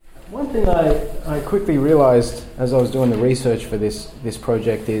One thing I quickly realized as I was doing the research for this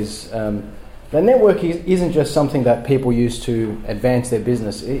project is that networking isn't just something that people use to advance their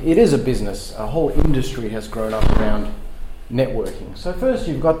business. It is a business. A whole industry has grown up around networking. So first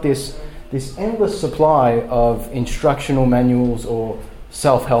you've got this endless supply of instructional manuals or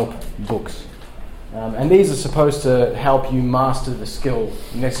self-help books. And these are supposed to help you master the skill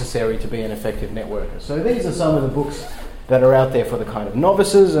necessary to be an effective networker. So these are some of the books that are out there for the kind of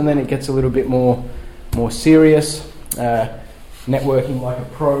novices, and then it gets a little bit more serious. Networking like a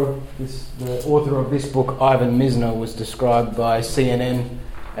Pro. The author of this book, Ivan Misner, was described by CNN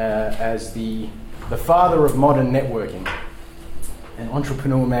as the father of modern networking. An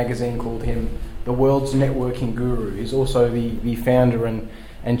Entrepreneur magazine called him the world's networking guru. He's also the founder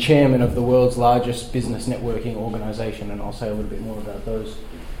and chairman of the world's largest business networking organization, and I'll say a little bit more about those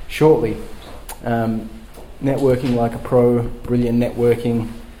shortly. Networking like a Pro, Brilliant Networking,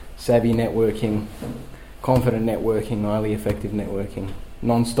 Savvy Networking, Confident Networking, Highly Effective Networking,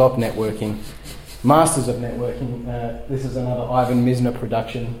 Non-Stop Networking, Masters of Networking. This is another Ivan Misner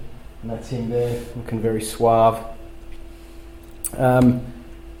production, and that's him there, looking very suave. And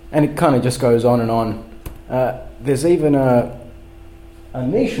it kind of just goes on and on. There's even a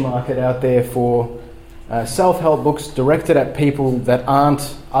niche market out there for self-help books directed at people that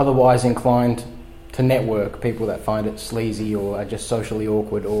aren't otherwise inclined to network, people that find it sleazy or are just socially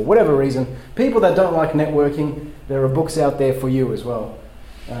awkward or whatever reason. People that don't like networking, there are books out there for you as well.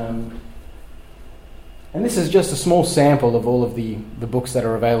 And this is just a small sample of all of the books that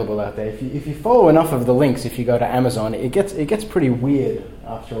are available out there. If you follow enough of the links, if you go to Amazon, it gets pretty weird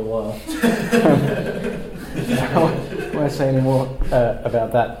after a while. I won't say any more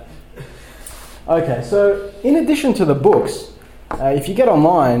about that. Okay, so in addition to the books, if you get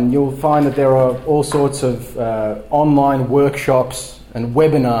online, you'll find that there are all sorts of online workshops and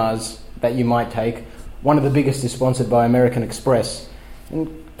webinars that you might take. One of the biggest is sponsored by American Express and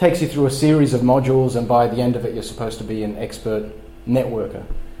takes you through a series of modules, and by the end of it you're supposed to be an expert networker.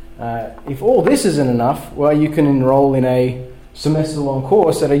 If all this isn't enough, well, you can enroll in a semester-long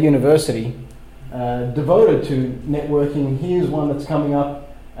course at a university devoted to networking. Here's one that's coming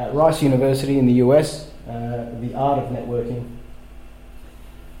up at Rice University in the US, The Art of Networking.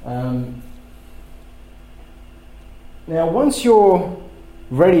 Now, once you're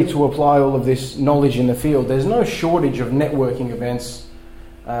ready to apply all of this knowledge in the field, there's no shortage of networking events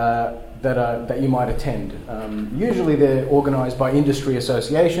that you might attend. Usually they're organised by industry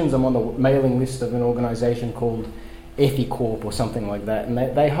associations. I'm on the mailing list of an organisation called Ethicorp or something like that, and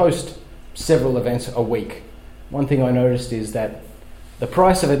they host several events a week. One thing I noticed is that the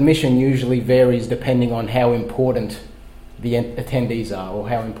price of admission usually varies depending on how important the attendees are or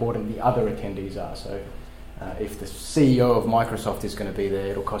how important the other attendees are. So if the CEO of Microsoft is going to be there,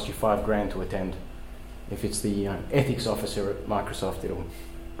 it'll cost you $5,000 to attend. If it's the ethics officer at Microsoft, it'll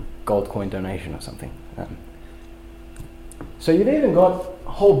gold coin donation or something. So you've even got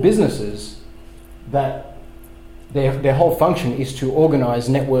whole businesses that their whole function is to organise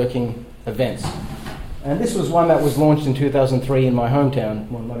networking events. And this was one that was launched in 2003 in my hometown.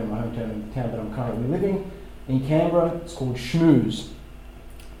 Well, not in my hometown, in the town that I'm currently living in Canberra. It's called Schmooze.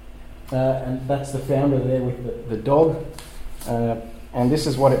 And that's the founder there with the dog. And this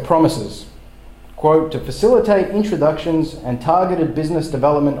is what it promises. Quote, to facilitate introductions and targeted business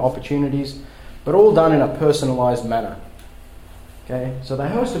development opportunities, but all done in a personalised manner. Okay, so they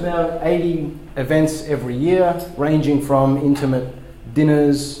host about 80 events every year, ranging from intimate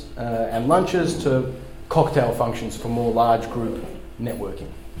dinners and lunches to cocktail functions for more large group networking.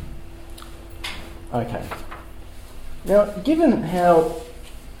 Okay. Now, given how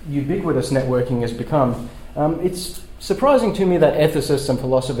ubiquitous networking has become, it's surprising to me that ethicists and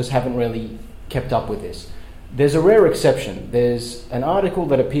philosophers haven't really kept up with this. There's a rare exception. There's an article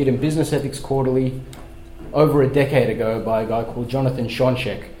that appeared in Business Ethics Quarterly over a decade ago by a guy called Jonathan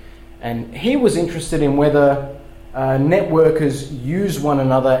Schoncheck, and he was interested in whether networkers use one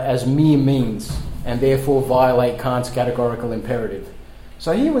another as mere means and therefore violate Kant's categorical imperative.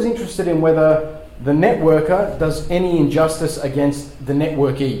 So he was interested in whether the networker does any injustice against the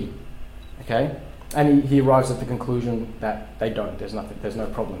networkee. Okay? And he arrives at the conclusion that they don't. There's no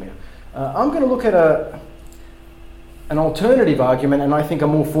problem here. I'm going to look at an alternative argument, and I think a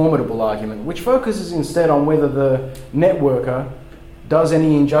more formidable argument, which focuses instead on whether the networker does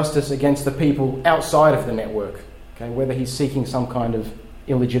any injustice against the people outside of the network. Okay? Whether he's seeking some kind of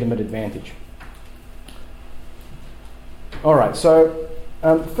illegitimate advantage. All right, so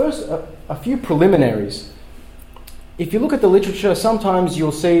first, a few preliminaries. If you look at the literature, sometimes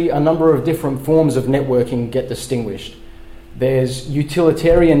you'll see a number of different forms of networking get distinguished. There's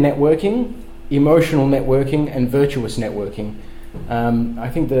utilitarian networking, emotional networking, and virtuous networking. I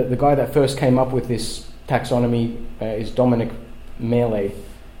think the guy that first came up with this taxonomy is Dominic Mealy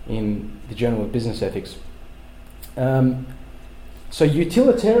in the Journal of Business Ethics. So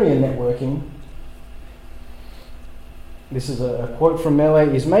utilitarian networking, this is a quote from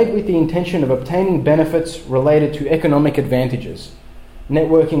Mealy, is made with the intention of obtaining benefits related to economic advantages.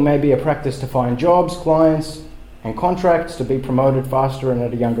 Networking may be a practice to find jobs, clients, and contracts, to be promoted faster and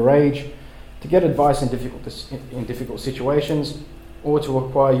at a younger age, to get advice in difficult situations, or to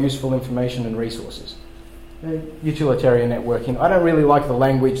acquire useful information and resources. Utilitarian networking. I don't really like the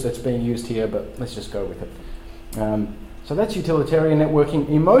language that's being used here, but let's just go with it. So that's utilitarian networking.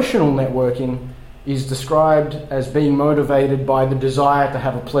 Emotional networking is described as being motivated by the desire to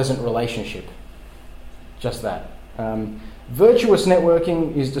have a pleasant relationship. Just that. Virtuous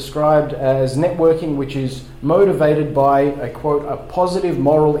networking is described as networking which is motivated by a, quote, a positive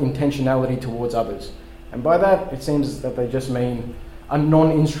moral intentionality towards others. And by that, it seems that they just mean a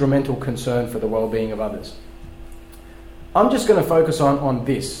non-instrumental concern for the well-being of others. I'm just going to focus on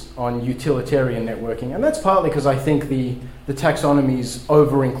utilitarian networking, and that's partly because I think the taxonomy is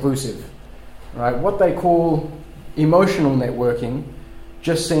over-inclusive. Right? What they call emotional networking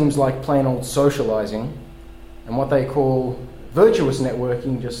just seems like plain old socializing, and what they call virtuous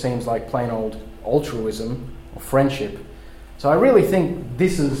networking just seems like plain old altruism or friendship. So I really think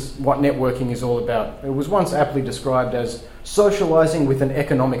this is what networking is all about. It was once aptly described as socializing with an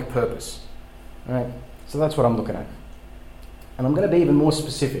economic purpose. Right? So that's what I'm looking at. And I'm going to be even more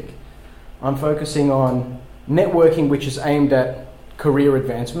specific. I'm focusing on networking which is aimed at career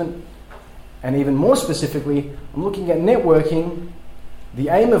advancement. And even more specifically, I'm looking at networking, the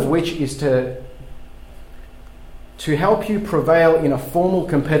aim of which is to help you prevail in a formal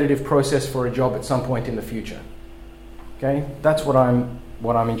competitive process for a job at some point in the future. Okay? That's what I'm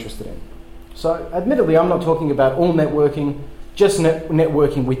interested in. So, admittedly, I'm not talking about all networking, just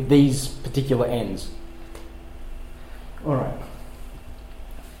networking with these particular ends. All right.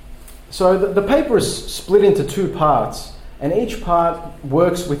 So the paper is split into two parts, and each part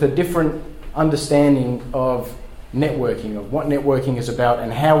works with a different understanding of networking, of what networking is about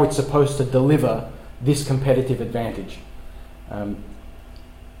and how it's supposed to deliver this competitive advantage.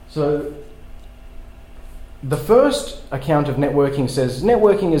 So the first account of networking says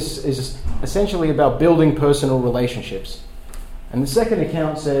networking is essentially about building personal relationships. And the second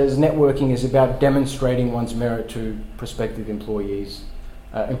account says networking is about demonstrating one's merit to prospective employees,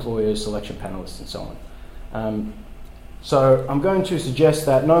 employers, selection panelists, and so on. So I'm going to suggest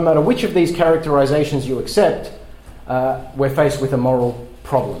that no matter which of these characterizations you accept, we're faced with a moral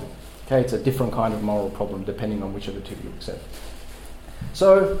problem. Okay, it's a different kind of moral problem depending on which of the two you accept.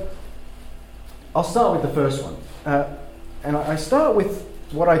 So I'll start with the first one. And I start with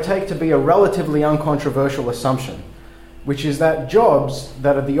what I take to be a relatively uncontroversial assumption, which is that jobs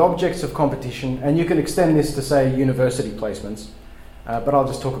that are the objects of competition, and you can extend this to, say, university placements, but I'll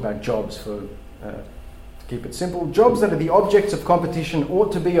just talk about jobs to keep it simple. Jobs that are the objects of competition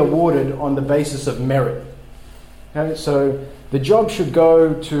ought to be awarded on the basis of merit. Okay, so the job should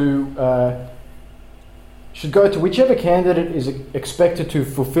go to whichever candidate is expected to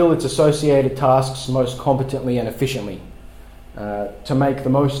fulfill its associated tasks most competently and efficiently,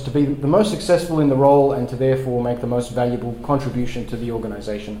 to be the most successful in the role and to therefore make the most valuable contribution to the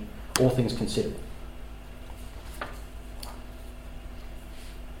organisation, all things considered.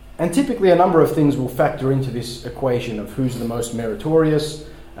 And typically a number of things will factor into this equation of who's the most meritorious.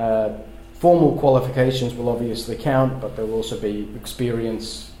 Formal qualifications will obviously count, but there will also be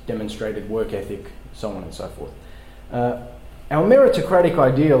experience, demonstrated work ethic, so on and so forth. Our meritocratic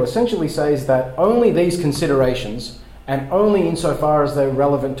ideal essentially says that only these considerations, and only insofar as they're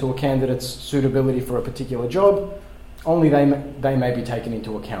relevant to a candidate's suitability for a particular job, only they may be taken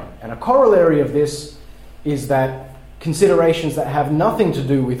into account. And a corollary of this is that considerations that have nothing to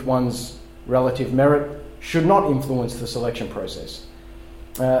do with one's relative merit should not influence the selection process.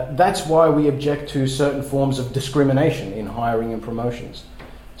 That's why we object to certain forms of discrimination in hiring and promotions.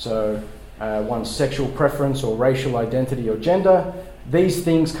 So one's sexual preference or racial identity or gender, these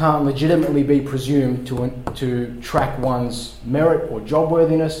things can't legitimately be presumed to track one's merit or job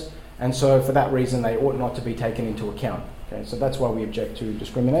worthiness, and so for that reason they ought not to be taken into account. Okay, so that's why we object to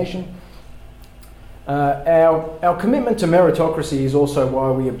discrimination. Our commitment to meritocracy is also why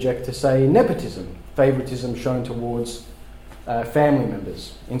we object to, say, nepotism, favouritism shown towards family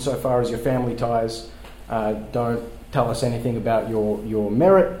members. Insofar as your family ties don't tell us anything about your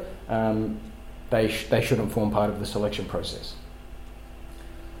merit, they shouldn't form part of the selection process.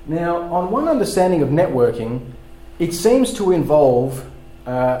 Now, on one understanding of networking, it seems to involve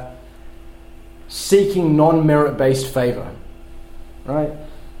seeking non-merit-based favour, right?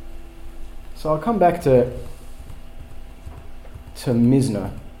 So I'll come back to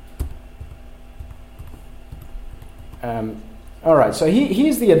Misner. All right, so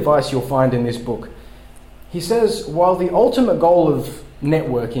here's the advice you'll find in this book. He says, while the ultimate goal of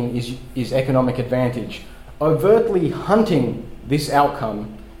networking is economic advantage, overtly hunting this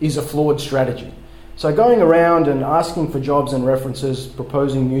outcome is a flawed strategy. So going around and asking for jobs and references,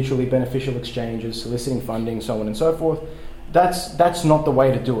 proposing mutually beneficial exchanges, soliciting funding, so on and so forth, that's not the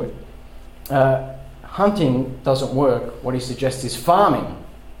way to do it. Hunting doesn't work. What he suggests is farming.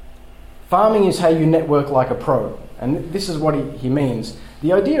 Farming is how you network like a pro. And this is what he means.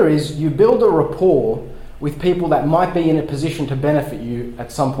 The idea is you build a rapport with people that might be in a position to benefit you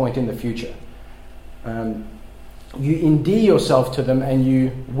at some point in the future. You endear yourself to them and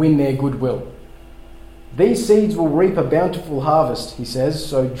you win their goodwill. These seeds will reap a bountiful harvest, he says,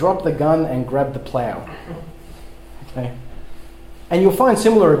 so drop the gun and grab the plough. Okay. And you'll find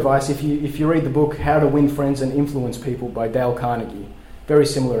similar advice if you read the book How to Win Friends and Influence People by Dale Carnegie. Very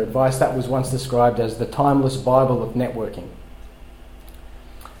similar advice. That was once described as the timeless Bible of networking.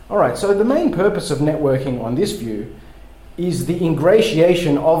 All right, so the main purpose of networking on this view is the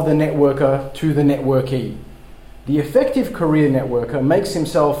ingratiation of the networker to the networkee. The effective career networker makes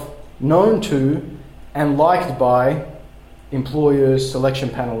himself known to and liked by employers, selection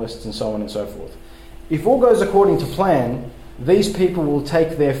panelists, and so on and so forth. If all goes according to plan, these people will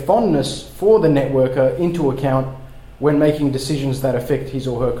take their fondness for the networker into account when making decisions that affect his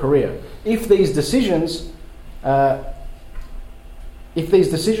or her career. If these decisions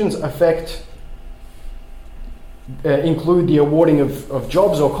include the awarding of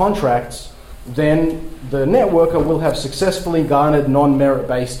jobs or contracts, then the networker will have successfully garnered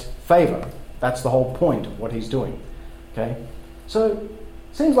non-merit-based favour. That's the whole point of what he's doing. Okay, so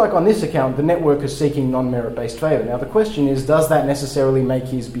seems like on this account the networker is seeking non-merit-based favour. Now the question is, does that necessarily make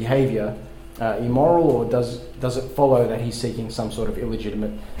his behaviour immoral, or does it follow that he's seeking some sort of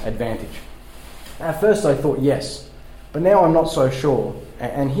illegitimate advantage? At first I thought yes, but now I'm not so sure,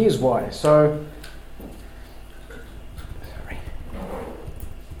 and here's why. So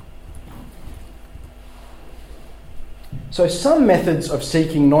some methods of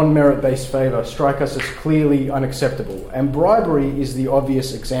seeking non-merit-based favour strike us as clearly unacceptable, and bribery is the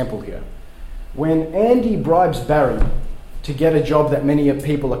obvious example here. When Andy bribes Barry to get a job that many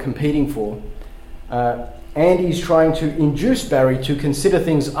people are competing for, Andy's trying to induce Barry to consider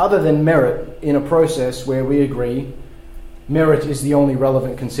things other than merit in a process where we agree merit is the only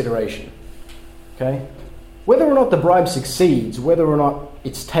relevant consideration. Okay? Whether or not the bribe succeeds, whether or not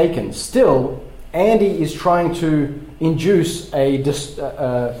it's taken, still Andy is trying to induce a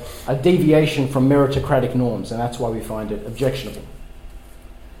deviation from meritocratic norms, and that's why we find it objectionable.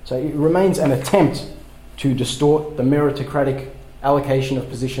 So it remains an attempt to distort the meritocratic allocation of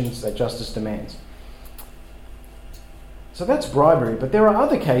positions that justice demands. So that's bribery, but there are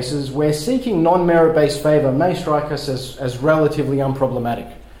other cases where seeking non-merit-based favour may strike us as relatively unproblematic.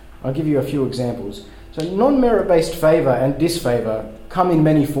 I'll give you a few examples. So non-merit-based favour and disfavour come in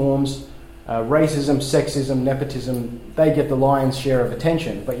many forms. Racism, sexism, nepotism, they get the lion's share of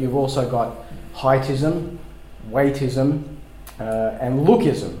attention, but you've also got heightism, weightism, and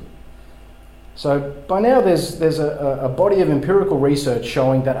lookism. So by now there's a body of empirical research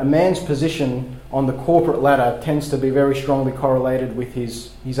showing that a man's position on the corporate ladder tends to be very strongly correlated with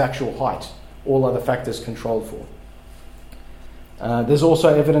his actual height, all other factors controlled for. There's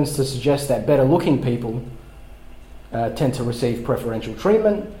also evidence to suggest that better looking people tend to receive preferential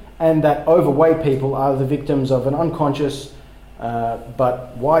treatment, and that overweight people are the victims of an unconscious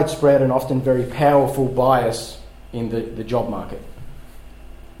but widespread and often very powerful bias in the job market.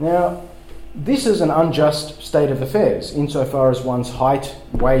 Now, this is an unjust state of affairs insofar as one's height,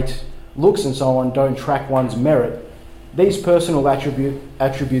 weight, looks and so on don't track one's merit. These personal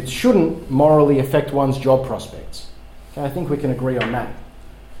attributes shouldn't morally affect one's job prospects. Okay, I think we can agree on that.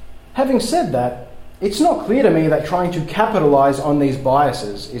 Having said that, it's not clear to me that trying to capitalise on these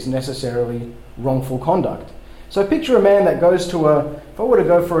biases is necessarily wrongful conduct. So picture a man that goes to if I were to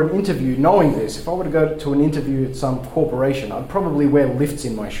go for an interview knowing this, if I were to go to an interview at some corporation, I'd probably wear lifts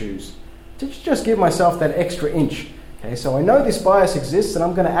in my shoes to just give myself that extra inch. Okay, so I know this bias exists and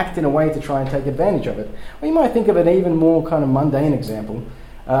I'm going to act in a way to try and take advantage of it. Or you might think of an even more kind of mundane example.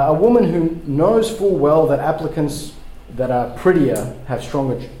 A woman who knows full well that applicants that are prettier have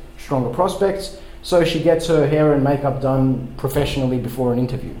stronger prospects, so she gets her hair and makeup done professionally before an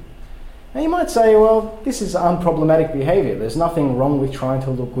interview. Now you might say, well, this is unproblematic behaviour. There's nothing wrong with trying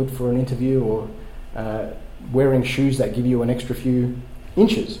to look good for an interview or wearing shoes that give you an extra few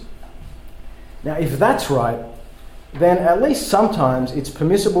inches. Now, if that's right, then at least sometimes it's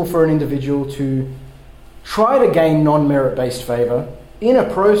permissible for an individual to try to gain non-merit-based favour in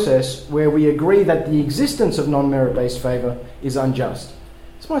a process where we agree that the existence of non-merit-based favour is unjust.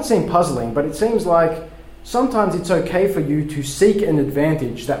 This might seem puzzling, but it seems like sometimes it's okay for you to seek an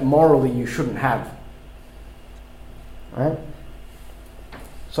advantage that morally you shouldn't have. Right?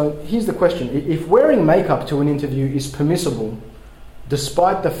 So here's the question. If wearing makeup to an interview is permissible,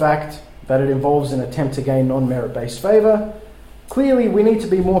 despite the fact that it involves an attempt to gain non-merit-based favour, clearly we need to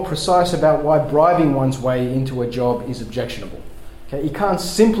be more precise about why bribing one's way into a job is objectionable. Okay? It can't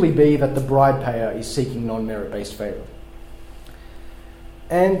simply be that the bribe payer is seeking non-merit-based favour.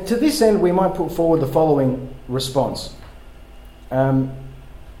 And to this end, we might put forward the following response. The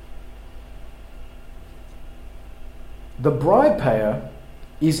bribe payer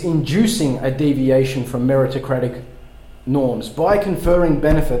is inducing a deviation from meritocratic norms by conferring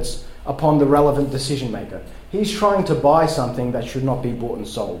benefits upon the relevant decision maker. He's trying to buy something that should not be bought and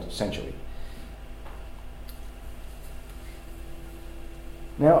sold, essentially.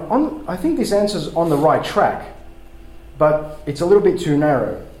 Now, I think this answer's on the right track, but it's a little bit too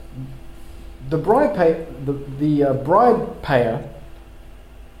narrow. The bribe payer,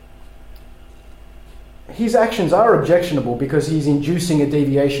 his actions are objectionable because he's inducing a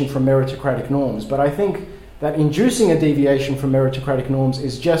deviation from meritocratic norms, but I think that inducing a deviation from meritocratic norms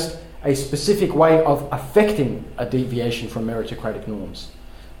is just a specific way of affecting a deviation from meritocratic norms.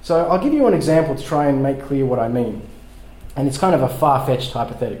 So I'll give you an example to try and make clear what I mean. And it's kind of a far-fetched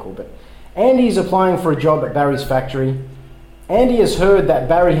hypothetical, but Andy is applying for a job at Barry's factory. Andy has heard that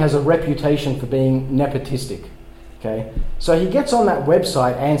Barry has a reputation for being nepotistic. Okay, so he gets on that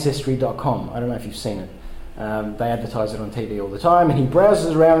website, ancestry.com. I don't know if you've seen it. They advertise it on TV all the time, and he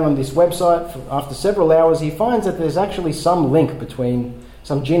browses around on this website. After several hours, he finds that there's actually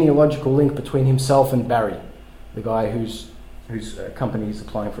some genealogical link between himself and Barry, the guy whose company he's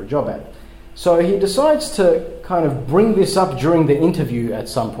applying for a job at. So he decides to kind of bring this up during the interview at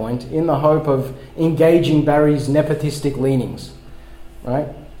some point in the hope of engaging Barry's nepotistic leanings, right?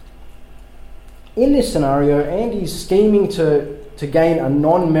 In this scenario, Andy's scheming to gain a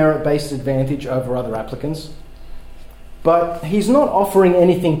non-merit-based advantage over other applicants, but he's not offering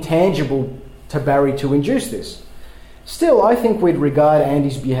anything tangible to Barry to induce this. Still, I think we'd regard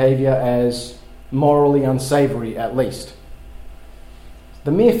Andy's behaviour as morally unsavoury at least.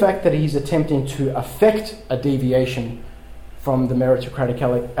 The mere fact that he's attempting to affect a deviation from the meritocratic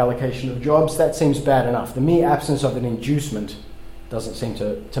allocation of jobs, that seems bad enough. The mere absence of an inducement doesn't seem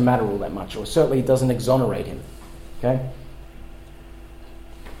to matter all that much, or certainly doesn't exonerate him. Okay?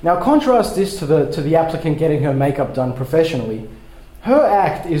 Now contrast this to the applicant getting her makeup done professionally. Her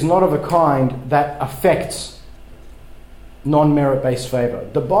act is not of a kind that affects non-merit-based favour.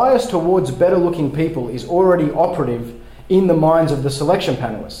 The bias towards better-looking people is already operative in the minds of the selection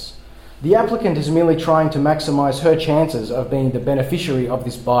panelists. The applicant is merely trying to maximise her chances of being the beneficiary of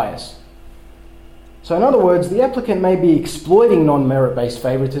this bias. So in other words, the applicant may be exploiting non-merit-based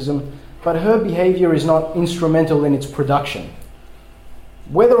favouritism, but her behaviour is not instrumental in its production.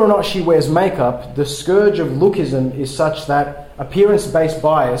 Whether or not she wears makeup, the scourge of lookism is such that appearance-based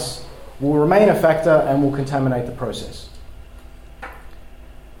bias will remain a factor and will contaminate the process.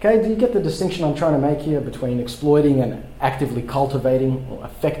 Okay, do you get the distinction I'm trying to make here between exploiting and actively cultivating or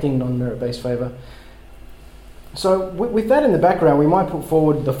affecting non-merit-based favour? So with that in the background, we might put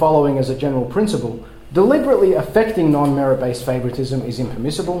forward the following as a general principle. Deliberately affecting non-merit-based favouritism is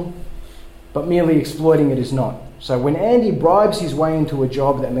impermissible, but merely exploiting it is not. So when Andy bribes his way into a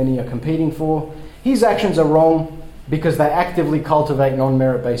job that many are competing for, his actions are wrong because they actively cultivate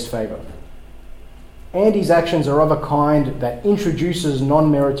non-merit-based favour. Andy's actions are of a kind that introduces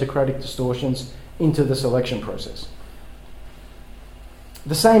non-meritocratic distortions into the selection process.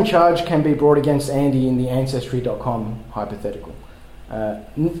 The same charge can be brought against Andy in the Ancestry.com hypothetical.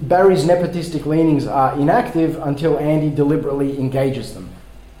 Barry's nepotistic leanings are inactive until Andy deliberately engages them,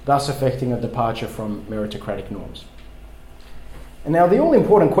 thus affecting a departure from meritocratic norms. And now the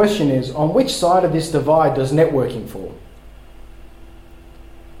all-important question is, on which side of this divide does networking fall?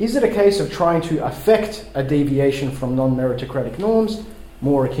 Is it a case of trying to affect a deviation from non-meritocratic norms,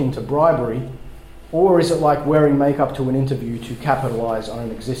 more akin to bribery, or is it like wearing makeup to an interview to capitalise on an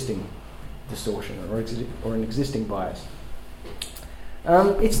existing distortion or an existing bias?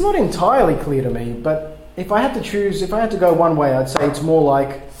 It's not entirely clear to me, but if I had to go one way, I'd say it's more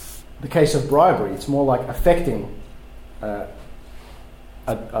like the case of bribery. It's more like affecting a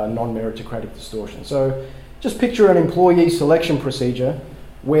non-meritocratic distortion. So just picture an employee selection procedure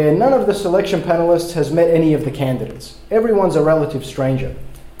where none of the selection panelists has met any of the candidates. Everyone's a relative stranger.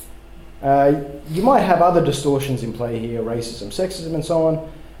 You might have other distortions in play here, racism, sexism, and so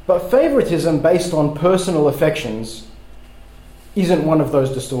on, but favouritism based on personal affections isn't one of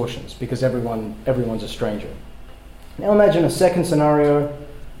those distortions because everyone's a stranger. Now imagine a second scenario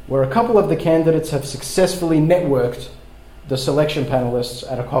where a couple of the candidates have successfully networked the selection panelists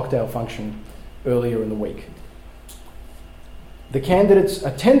at a cocktail function earlier in the week. The candidates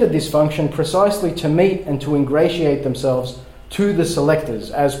attended this function precisely to meet and to ingratiate themselves to the selectors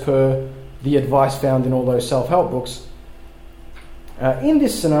as per the advice found in all those self-help books. In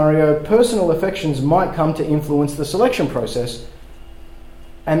this scenario, personal affections might come to influence the selection process,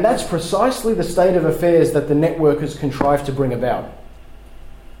 and that's precisely the state of affairs that the networkers contrive to bring about.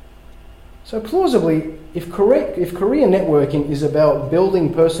 So plausibly, if career networking is about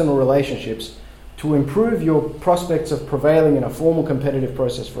building personal relationships to improve your prospects of prevailing in a formal competitive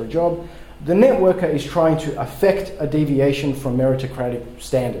process for a job, the networker is trying to affect a deviation from meritocratic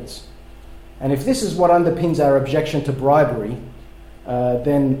standards. And if this is what underpins our objection to bribery,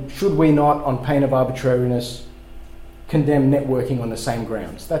 then should we not, on pain of arbitrariness, condemn networking on the same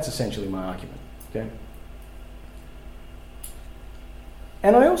grounds? That's essentially my argument. Okay?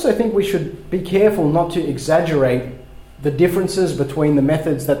 And I also think we should be careful not to exaggerate the differences between the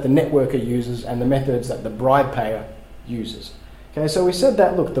methods that the networker uses and the methods that the bribe payer uses. Okay, so we said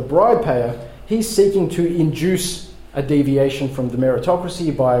that, look, the bribe payer, he's seeking to induce a deviation from the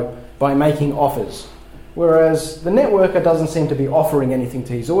meritocracy by making offers, whereas the networker doesn't seem to be offering anything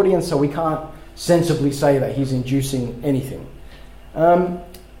to his audience, so we can't sensibly say that he's inducing anything.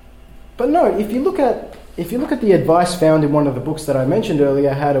 But no, if you look at the advice found in one of the books that I mentioned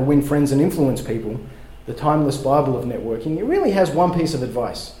earlier, How to Win Friends and Influence People, the timeless Bible of networking, it really has one piece of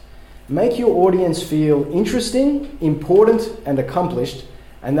advice. Make your audience feel interesting, important, and accomplished,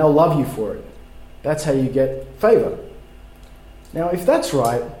 and they'll love you for it. That's how you get favour. Now, if that's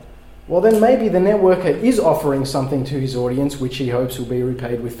right, well then maybe the networker is offering something to his audience which he hopes will be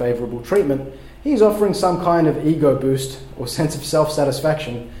repaid with favourable treatment. He's offering some kind of ego boost or sense of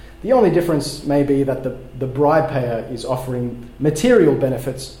self-satisfaction. The only difference may be that the bribe payer is offering material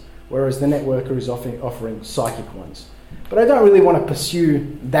benefits, whereas the networker is offering psychic ones. But I don't really want to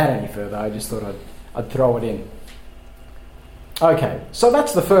pursue that any further. I just thought I'd throw it in. Okay, so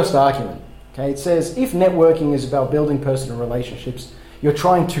that's the first argument. Okay, it says if networking is about building personal relationships, you're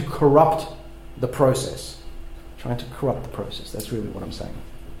trying to corrupt the process. Trying to corrupt the process. That's really what I'm saying.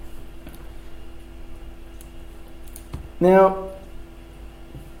 Now,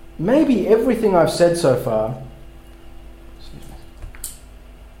 maybe everything I've said so far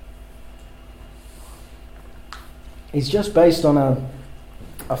is just based on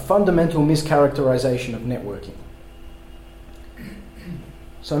a fundamental mischaracterization of networking.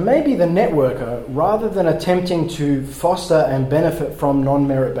 So maybe the networker, rather than attempting to foster and benefit from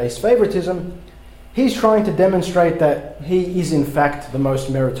non-merit-based favoritism, he's trying to demonstrate that he is in fact the most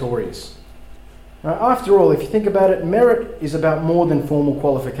meritorious. Now, after all, if you think about it, merit is about more than formal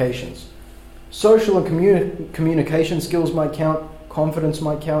qualifications. Social and communication skills might count, confidence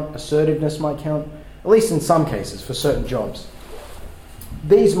might count, assertiveness might count, at least in some cases for certain jobs.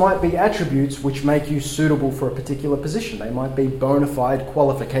 These might be attributes which make you suitable for a particular position. They might be bona fide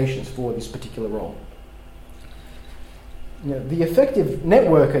qualifications for this particular role. You know, the effective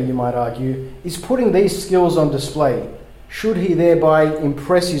networker, you might argue, is putting these skills on display. Should he thereby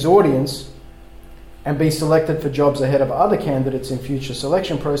impress his audience and be selected for jobs ahead of other candidates in future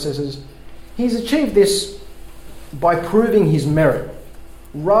selection processes, he's achieved this by proving his merit,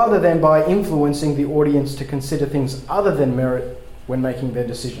 rather than by influencing the audience to consider things other than merit when making their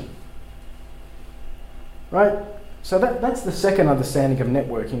decision. Right? So that's the second understanding of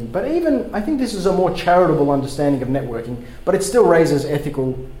networking. But even, I think this is a more charitable understanding of networking, but it still raises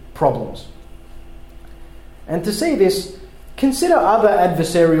ethical problems. And to see this, consider other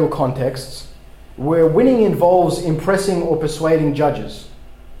adversarial contexts where winning involves impressing or persuading judges,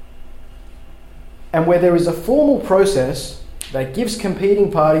 and where there is a formal process that gives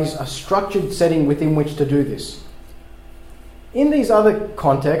competing parties a structured setting within which to do this. In these other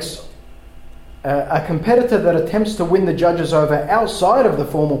contexts, a competitor that attempts to win the judges over outside of the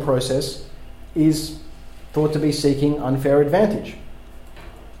formal process is thought to be seeking unfair advantage.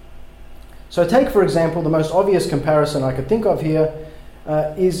 So take, for example, the most obvious comparison I could think of here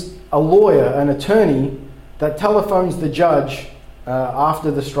is a lawyer, an attorney, that telephones the judge after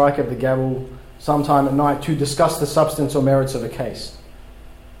the strike of the gavel sometime at night to discuss the substance or merits of a case.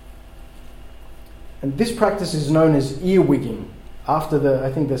 And this practice is known as earwigging.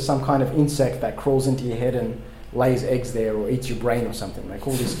 I think there's some kind of insect that crawls into your head and lays eggs there or eats your brain or something. They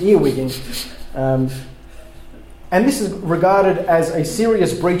call this earwigging. And this is regarded as a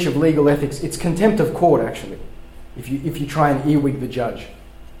serious breach of legal ethics. It's contempt of court, actually, if you try and earwig the judge.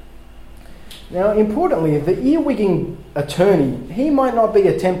 Now, importantly, the earwigging attorney, he might not be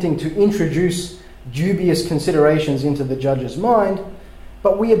attempting to introduce dubious considerations into the judge's mind,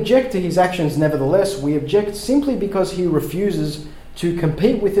 but we object to his actions nevertheless. We object simply because he refuses to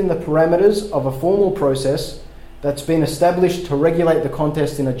compete within the parameters of a formal process that's been established to regulate the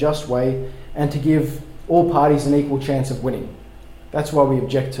contest in a just way and to give all parties an equal chance of winning. That's why we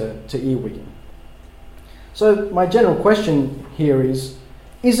object to earwigging. So my general question here is,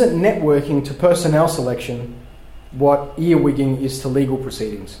 isn't networking to personnel selection what earwigging is to legal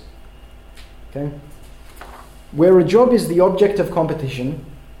proceedings? Okay? Where a job is the object of competition,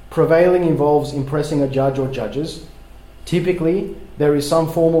 prevailing involves impressing a judge or judges. Typically, there is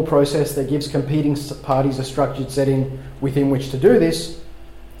some formal process that gives competing parties a structured setting within which to do this.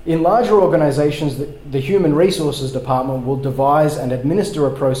 In larger organisations, the Human Resources Department will devise and administer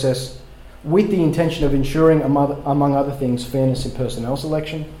a process with the intention of ensuring, among other things, fairness in personnel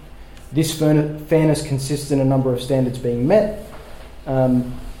selection. This fairness consists in a number of standards being met.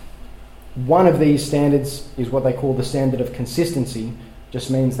 One of these standards is what they call the standard of consistency.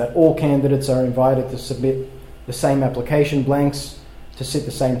 Just means that all candidates are invited to submit the same application blanks, to sit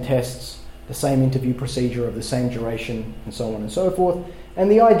the same tests, the same interview procedure of the same duration, and so on and so forth. And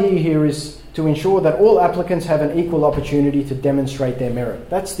the idea here is to ensure that all applicants have an equal opportunity to demonstrate their merit.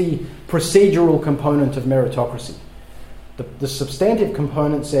 That's the procedural component of meritocracy. The substantive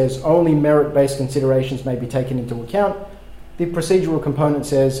component says only merit-based considerations may be taken into account. The procedural component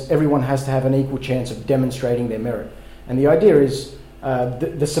says everyone has to have an equal chance of demonstrating their merit. And the idea is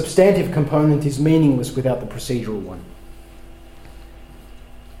the substantive component is meaningless without the procedural one.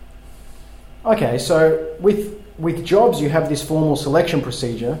 Okay, so with jobs you have this formal selection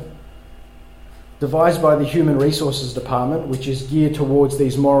procedure devised by the Human Resources Department, which is geared towards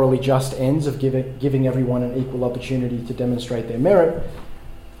these morally just ends of giving everyone an equal opportunity to demonstrate their merit.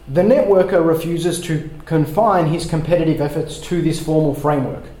 The networker refuses to confine his competitive efforts to this formal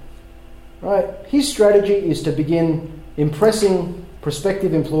framework. Right? His strategy is to begin impressing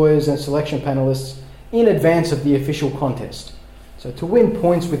prospective employers and selection panelists in advance of the official contest. So to win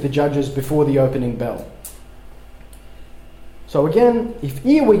points with the judges before the opening bell. So again, if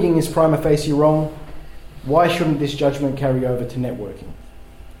earwigging is prima facie wrong, why shouldn't this judgment carry over to networking?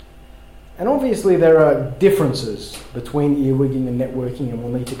 And obviously there are differences between earwigging and networking, and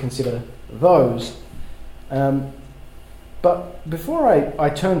we'll need to consider those. But before I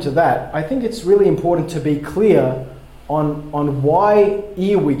turn to that, I think it's really important to be clear on why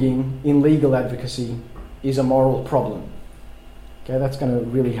earwigging in legal advocacy is a moral problem. Okay, that's going to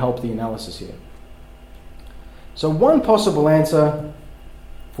really help the analysis here. So one possible answer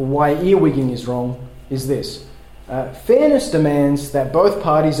for why earwigging is wrong is this. Fairness demands that both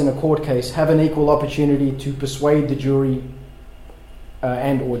parties in a court case have an equal opportunity to persuade the jury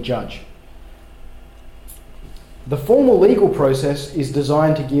and or judge. The formal legal process is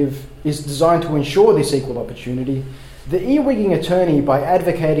designed to ensure this equal opportunity. The earwigging attorney, by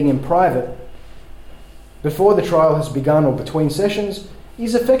advocating in private before the trial has begun or between sessions,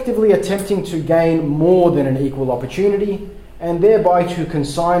 is effectively attempting to gain more than an equal opportunity and thereby to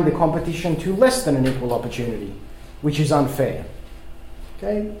consign the competition to less than an equal opportunity, which is unfair.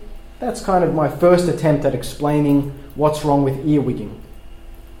 Okay, that's kind of my first attempt at explaining what's wrong with earwigging.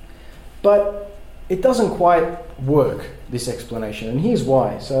 But it doesn't quite work, this explanation, and here's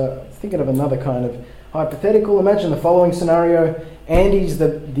why. So thinking of another kind of hypothetical, imagine the following scenario. Andy's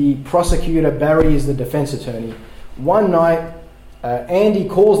the prosecutor, Barry is the defense attorney. One night, Andy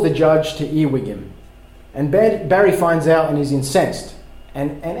calls the judge to earwig him, and Barry finds out and is incensed.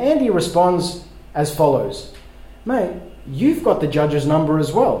 And Andy responds as follows: "Mate, you've got the judge's number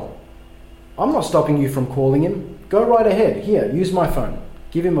as well. I'm not stopping you from calling him. Go right ahead. Here, use my phone.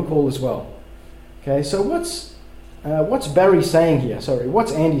 Give him a call as well." Okay, so what's Barry saying here? Sorry,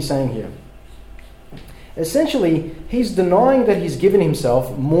 what's Andy saying here? Essentially, he's denying that he's given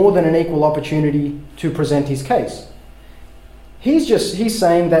himself more than an equal opportunity to present his case. He's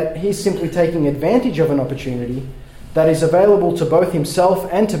saying that he's simply taking advantage of an opportunity that is available to both himself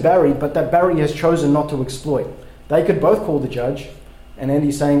and to Barry, but that Barry has chosen not to exploit. They could both call the judge, and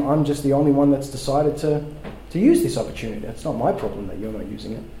Andy's saying, I'm just the only one that's decided to use this opportunity. That's not my problem that you're not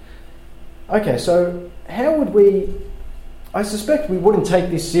using it. Okay, so how would we... I suspect we wouldn't take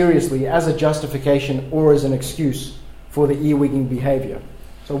this seriously as a justification or as an excuse for the earwigging behaviour.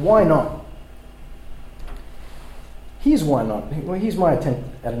 So why not? Here's why not. Well, here's my attempt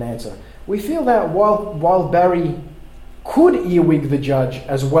at an answer. We feel that while Barry could earwig the judge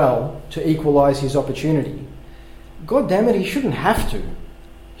as well to equalise his opportunity, God damn it, he shouldn't have to.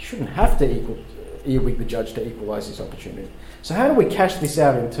 He shouldn't have to earwig the judge to equalise his opportunity. So how do we cash this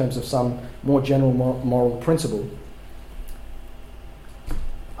out in terms of some more general moral principle?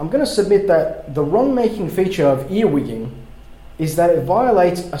 I'm going to submit that the wrong-making feature of earwigging is that it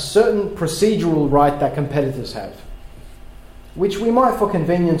violates a certain procedural right that competitors have, which we might for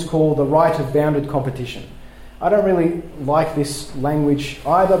convenience call the right of bounded competition. I don't really like this language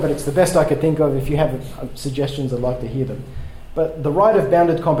either, but it's the best I could think of. If you have suggestions, I'd like to hear them. But the right of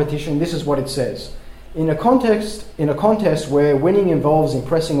bounded competition, this is what it says. In a contest where winning involves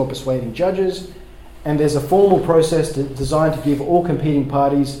impressing or persuading judges, and there's a formal process designed to give all competing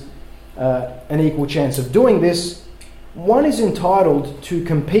parties an equal chance of doing this, one is entitled to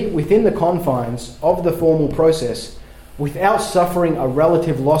compete within the confines of the formal process without suffering a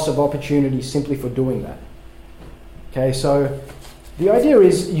relative loss of opportunity simply for doing that. Okay, so the idea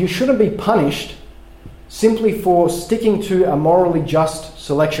is you shouldn't be punished simply for sticking to a morally just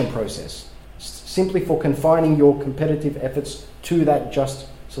selection process, simply for confining your competitive efforts to that just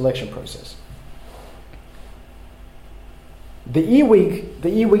selection process. The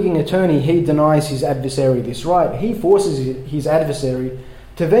earwigging attorney, he denies his adversary this right. He forces his adversary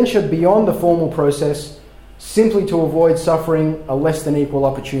to venture beyond the formal process simply to avoid suffering a less than equal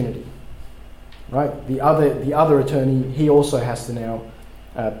opportunity. Right? The other attorney, he also has to now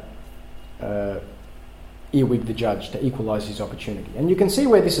earwig the judge to equalise his opportunity. And you can see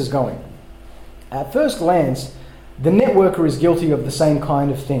where this is going. At first glance, the networker is guilty of the same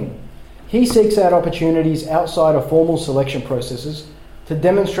kind of thing. He seeks out opportunities outside of formal selection processes to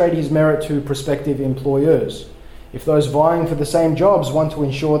demonstrate his merit to prospective employers. If those vying for the same jobs want to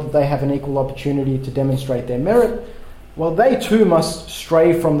ensure that they have an equal opportunity to demonstrate their merit, well, they too must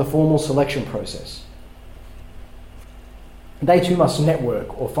stray from the formal selection process. They too must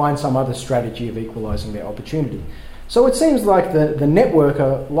network or find some other strategy of equalising their opportunity. So it seems like the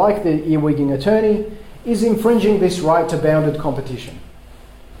networker, like the earwigging attorney, is infringing this right to bounded competition.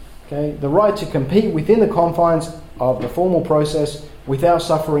 Okay? The right to compete within the confines of the formal process without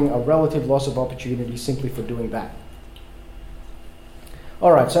suffering a relative loss of opportunity simply for doing that.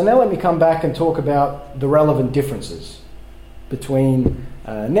 All right, so now let me come back and talk about the relevant differences between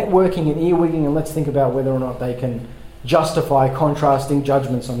networking and earwigging, and let's think about whether or not they can justify contrasting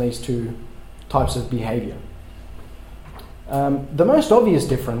judgments on these two types of behaviour. The most obvious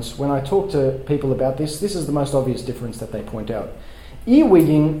difference, when I talk to people about this is the most obvious difference that they point out.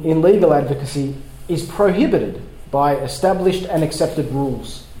 Earwigging in legal advocacy is prohibited by established and accepted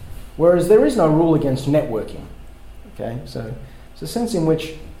rules, whereas there is no rule against networking. Okay, so it's a sense in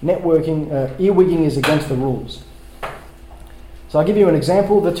which earwigging is against the rules. So I'll give you an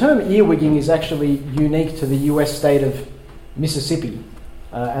example. The term earwigging is actually unique to the US state of Mississippi,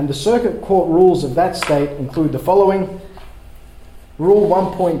 and the circuit court rules of that state include the following. Rule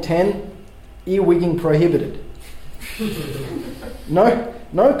 1.10, earwigging prohibited.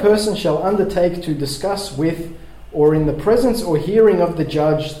 No person shall undertake to discuss with or in the presence or hearing of the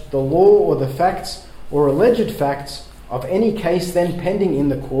judge the law or the facts or alleged facts of any case then pending in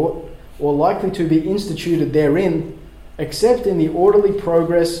the court or likely to be instituted therein, except in the orderly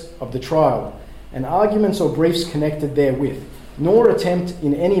progress of the trial, and arguments or briefs connected therewith, nor attempt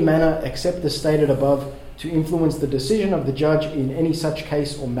in any manner except as stated above to influence the decision of the judge in any such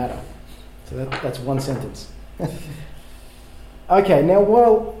case or matter. So that's one sentence. Okay, now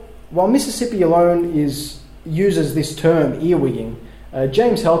while Mississippi alone uses this term earwigging,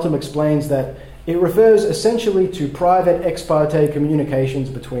 James Heltham explains that it refers essentially to private ex parte communications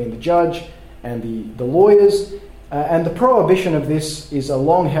between the judge and the lawyers, and the prohibition of this is a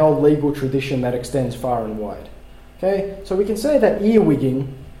long-held legal tradition that extends far and wide. Okay, so we can say that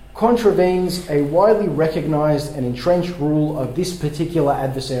earwigging contravenes a widely recognised and entrenched rule of this particular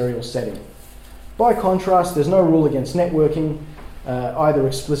adversarial setting. By contrast, there's no rule against networking, either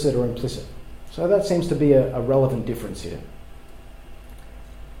explicit or implicit. So that seems to be a relevant difference here.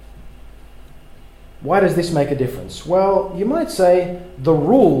 Why does this make a difference? Well, you might say the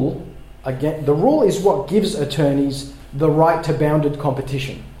rule is what gives attorneys the right to bounded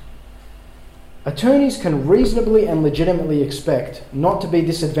competition. Attorneys can reasonably and legitimately expect not to be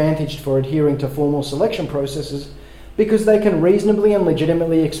disadvantaged for adhering to formal selection processes because they can reasonably and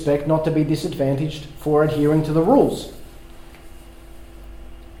legitimately expect not to be disadvantaged for adhering to the rules.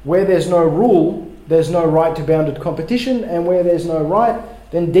 Where there's no rule, there's no right to bounded competition, and where there's no right,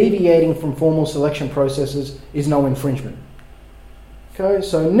 then deviating from formal selection processes is no infringement. Okay,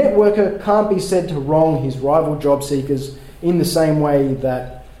 so a networker can't be said to wrong his rival job seekers in the same way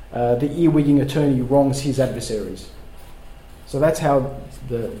that the earwigging attorney wrongs his adversaries. So that's how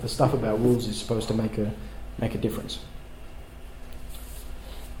the stuff about rules is supposed to make a difference.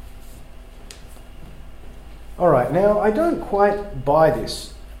 All right, now I don't quite buy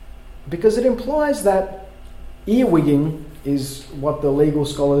this because it implies that earwigging is what the legal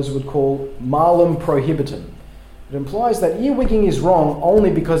scholars would call malum prohibitum. It implies that earwigging is wrong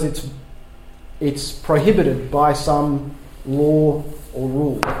only because it's prohibited by some law or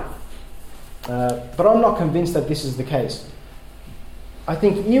rule. But I'm not convinced that this is the case. I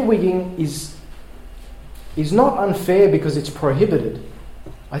think earwigging is not unfair because it's prohibited.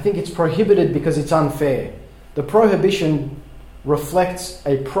 I think it's prohibited because it's unfair. The prohibition reflects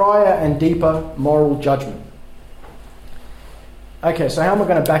a prior and deeper moral judgment. Okay, so how am I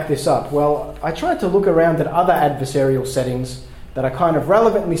going to back this up? Well, I tried to look around at other adversarial settings that are kind of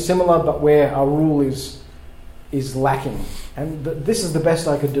relevantly similar but where our rule is lacking. And this is the best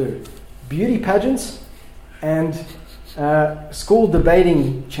I could do. Beauty pageants and school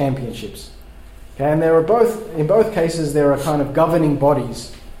debating championships. Okay, and in both cases there are kind of governing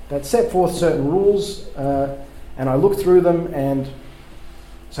bodies that set forth certain rules, and I looked through them, and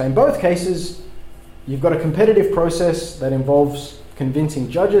so in both cases you've got a competitive process that involves convincing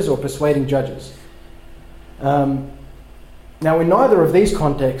judges or persuading judges. Now, in neither of these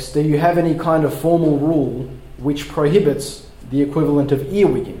contexts do you have any kind of formal rule which prohibits the equivalent of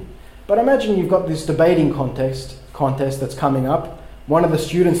earwigging. But imagine you've got this debating contest that's coming up. One of the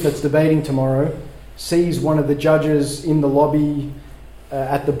students that's debating tomorrow sees one of the judges in the lobby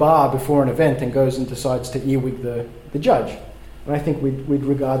at the bar before an event and goes and decides to earwig the judge. And I think we'd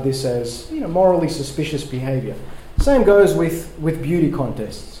regard this as morally suspicious behaviour. Same goes with beauty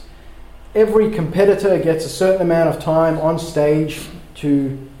contests. Every competitor gets a certain amount of time on stage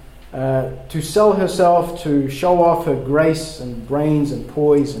to sell herself, to show off her grace and brains and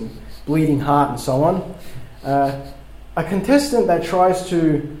poise and bleeding heart and so on. A contestant that tries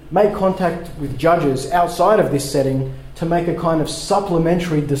to make contact with judges outside of this setting to make a kind of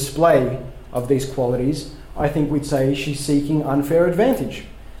supplementary display of these qualities, I think we'd say she's seeking unfair advantage,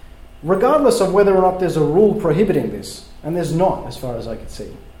 regardless of whether or not there's a rule prohibiting this. And there's not, as far as I could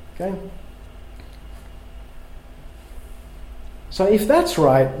see. Okay? So if that's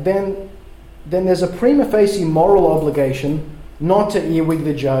right, then there's a prima facie moral obligation not to earwig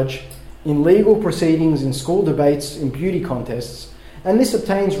the judge in legal proceedings, in school debates, in beauty contests, and this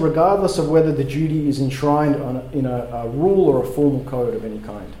obtains regardless of whether the duty is enshrined in a rule or a formal code of any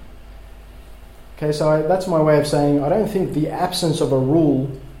kind. Okay, so that's my way of saying I don't think the absence of a rule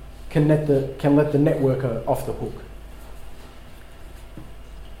can let the networker off the hook.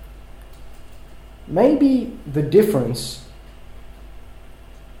 Maybe the difference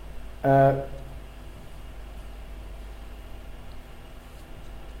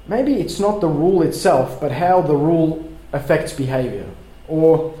maybe it's not the rule itself, but how the rule affects behaviour.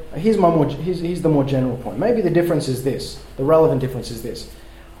 Or here's the more general point. Maybe the difference is this. The relevant difference is this.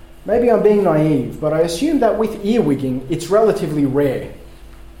 Maybe I'm being naive, but I assume that with earwigging, it's relatively rare.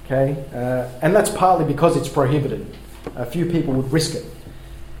 Okay, and that's partly because it's prohibited. A few people would risk it.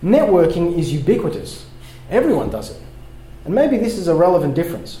 Networking is ubiquitous. Everyone does it. And maybe this is a relevant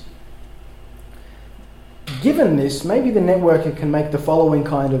difference. Given this, maybe the networker can make the following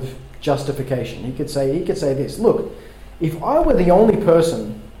kind of justification. He could say this: look, if I were the only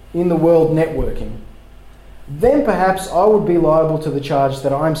person in the world networking, then perhaps I would be liable to the charge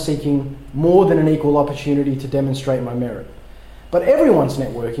that I'm seeking more than an equal opportunity to demonstrate my merit. But everyone's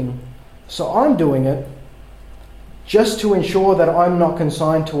networking, so I'm doing it just to ensure that I'm not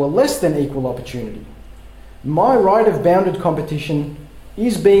consigned to a less than equal opportunity. My right of bounded competition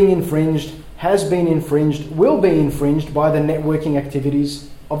is being infringed, has been infringed, will be infringed by the networking activities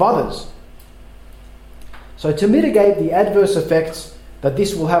of others. So to mitigate the adverse effects that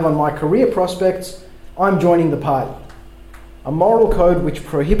this will have on my career prospects, I'm joining the party. A moral code which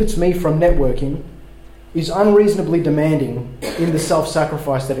prohibits me from networking is unreasonably demanding in the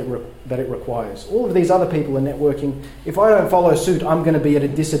self-sacrifice that it requires. All of these other people are networking. If I don't follow suit, I'm going to be at a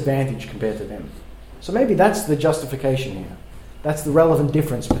disadvantage compared to them. So maybe that's the justification here. That's the relevant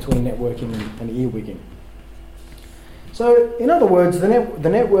difference between networking and earwigging. So, in other words, the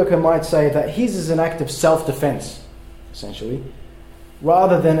networker might say that his is an act of self-defense, essentially,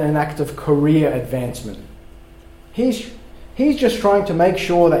 rather than an act of career advancement. He's just trying to make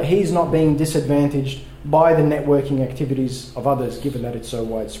sure that he's not being disadvantaged by the networking activities of others, given that it's so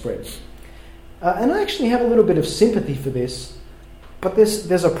widespread. And I actually have a little bit of sympathy for this, but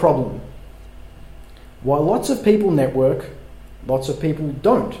there's a problem. While lots of people network, Lots of people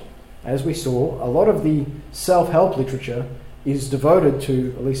don't. As we saw, a lot of the self-help literature is devoted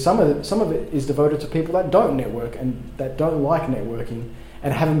to, at least some of it is devoted to people that don't network and that don't like networking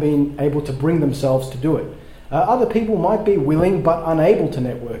and haven't been able to bring themselves to do it. Other people might be willing but unable to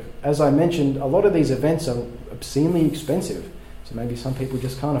network. As I mentioned, a lot of these events are obscenely expensive. So maybe some people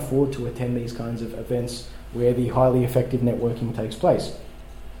just can't afford to attend these kinds of events where the highly effective networking takes place.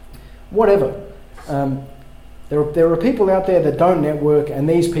 Whatever. There are people out there that don't network, and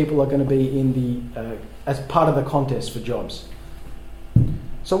these people are going to be in the as part of the contest for jobs.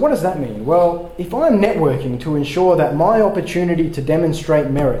 So what does that mean? Well, if I'm networking to ensure that my opportunity to demonstrate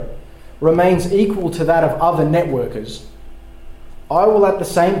merit remains equal to that of other networkers, I will at the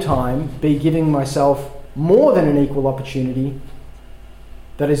same time be giving myself more than an equal opportunity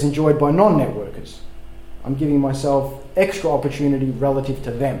that is enjoyed by non-networkers. I'm giving myself extra opportunity relative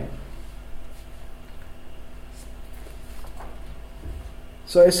to them.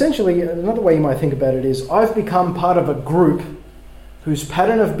 So essentially, another way you might think about it is, I've become part of a group whose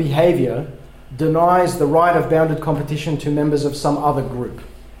pattern of behaviour denies the right of bounded competition to members of some other group.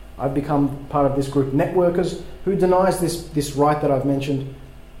 I've become part of this group, networkers, who denies this right that I've mentioned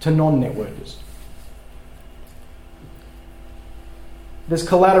to non-networkers. There's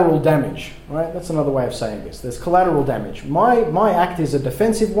collateral damage, right? That's another way of saying this. There's collateral damage. My act is a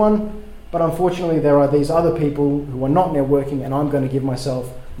defensive one, but unfortunately there are these other people who are not networking, and I'm going to give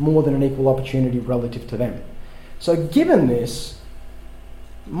myself more than an equal opportunity relative to them. So given this,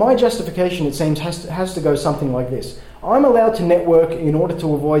 my justification, it seems, has to go something like this. I'm allowed to network in order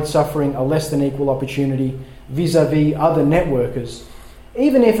to avoid suffering a less than equal opportunity vis-a-vis other networkers,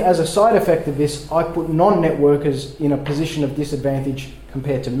 even if as a side effect of this, I put non-networkers in a position of disadvantage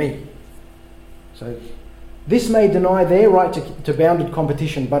compared to me. So this may deny their right to bounded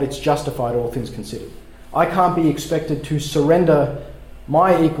competition, but it's justified, all things considered. I can't be expected to surrender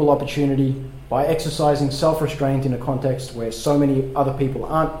my equal opportunity by exercising self-restraint in a context where so many other people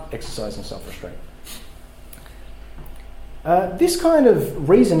aren't exercising self-restraint. This kind of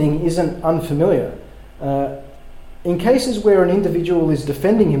reasoning isn't unfamiliar. In cases where an individual is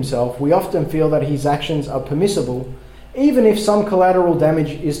defending himself, we often feel that his actions are permissible, even if some collateral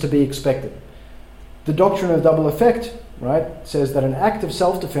damage is to be expected. The doctrine of double effect, right, says that an act of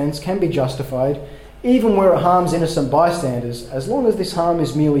self-defense can be justified even where it harms innocent bystanders, as long as this harm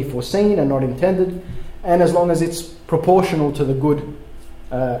is merely foreseen and not intended, and as long as it's proportional to the good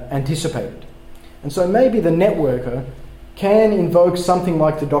anticipated. And so maybe the networker can invoke something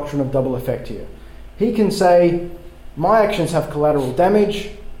like the doctrine of double effect here. He can say, my actions have collateral damage,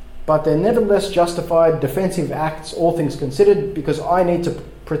 but they're nevertheless justified defensive acts, all things considered, because I need to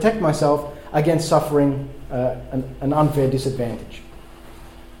protect myself against suffering an unfair disadvantage.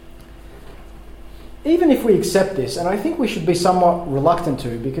 Even if we accept this, and I think we should be somewhat reluctant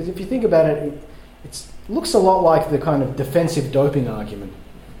to, because if you think about it, it looks a lot like the kind of defensive doping argument.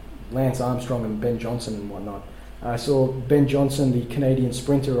 Lance Armstrong and Ben Johnson and whatnot. I saw Ben Johnson, the Canadian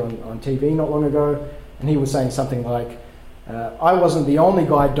sprinter, on TV not long ago, and he was saying something like, I wasn't the only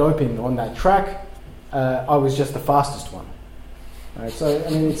guy doping on that track, I was just the fastest one. Right, so, I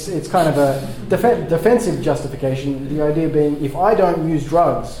mean, it's kind of a defensive justification, the idea being, if I don't use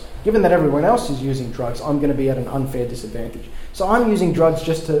drugs, given that everyone else is using drugs, I'm going to be at an unfair disadvantage. So I'm using drugs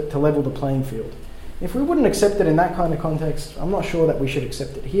just to level the playing field. If we wouldn't accept it in that kind of context, I'm not sure that we should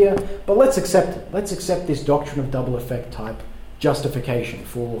accept it here, but let's accept it. Let's accept this doctrine of double effect type justification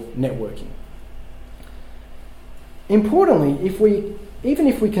for networking. Importantly, even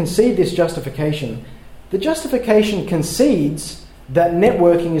if we concede this justification, the justification concedes that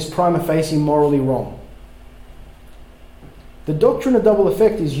networking is prima facie morally wrong. The doctrine of double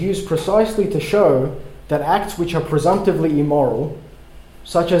effect is used precisely to show that acts which are presumptively immoral,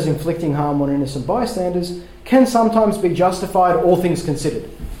 such as inflicting harm on innocent bystanders, can sometimes be justified, all things considered.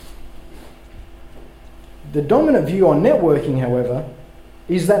 The dominant view on networking, however,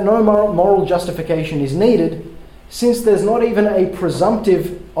 is that no moral justification is needed, since there's not even a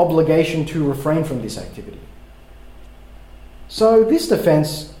presumptive obligation to refrain from this activity. So this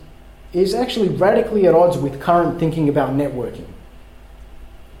defense is actually radically at odds with current thinking about networking.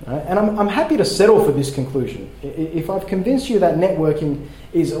 Right? And I'm happy to settle for this conclusion. If I've convinced you that networking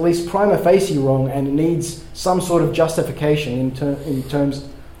is at least prima facie wrong and needs some sort of justification in terms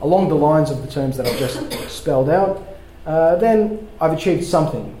along the lines of the terms that I've just spelled out, then I've achieved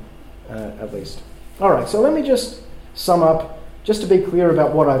something, at least. All right, so let me just sum up, just to be clear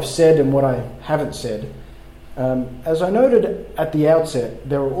about what I've said and what I haven't said. As I noted at the outset,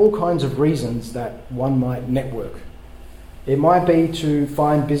 there are all kinds of reasons that one might network. It might be to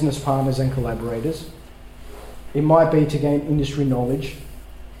find business partners and collaborators. It might be to gain industry knowledge.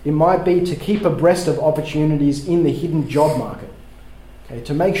 It might be to keep abreast of opportunities in the hidden job market, okay,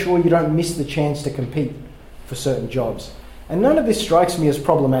 to make sure you don't miss the chance to compete for certain jobs. And none of this strikes me as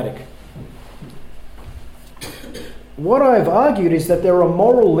problematic. What I've argued is that there are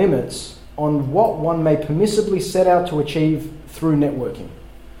moral limits on what one may permissibly set out to achieve through networking.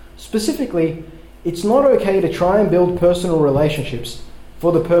 Specifically, it's not okay to try and build personal relationships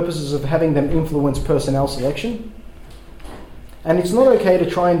for the purposes of having them influence personnel selection. And it's not okay to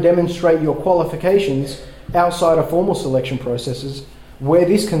try and demonstrate your qualifications outside of formal selection processes where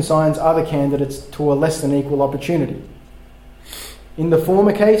this consigns other candidates to a less than equal opportunity. In the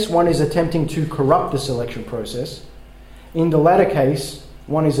former case, one is attempting to corrupt the selection process. In the latter case,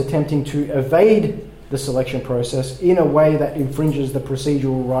 one is attempting to evade the selection process in a way that infringes the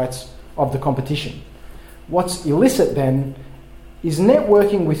procedural rights of the competition. What's illicit then is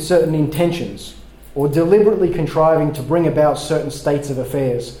networking with certain intentions or deliberately contriving to bring about certain states of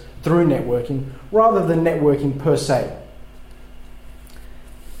affairs through networking rather than networking per se.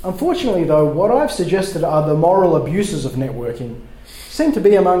 Unfortunately though, what I've suggested are the moral abuses of networking seem to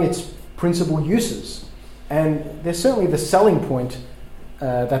be among its principal uses, and they're certainly the selling point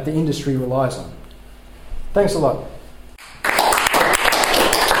that the industry relies on. Thanks a lot.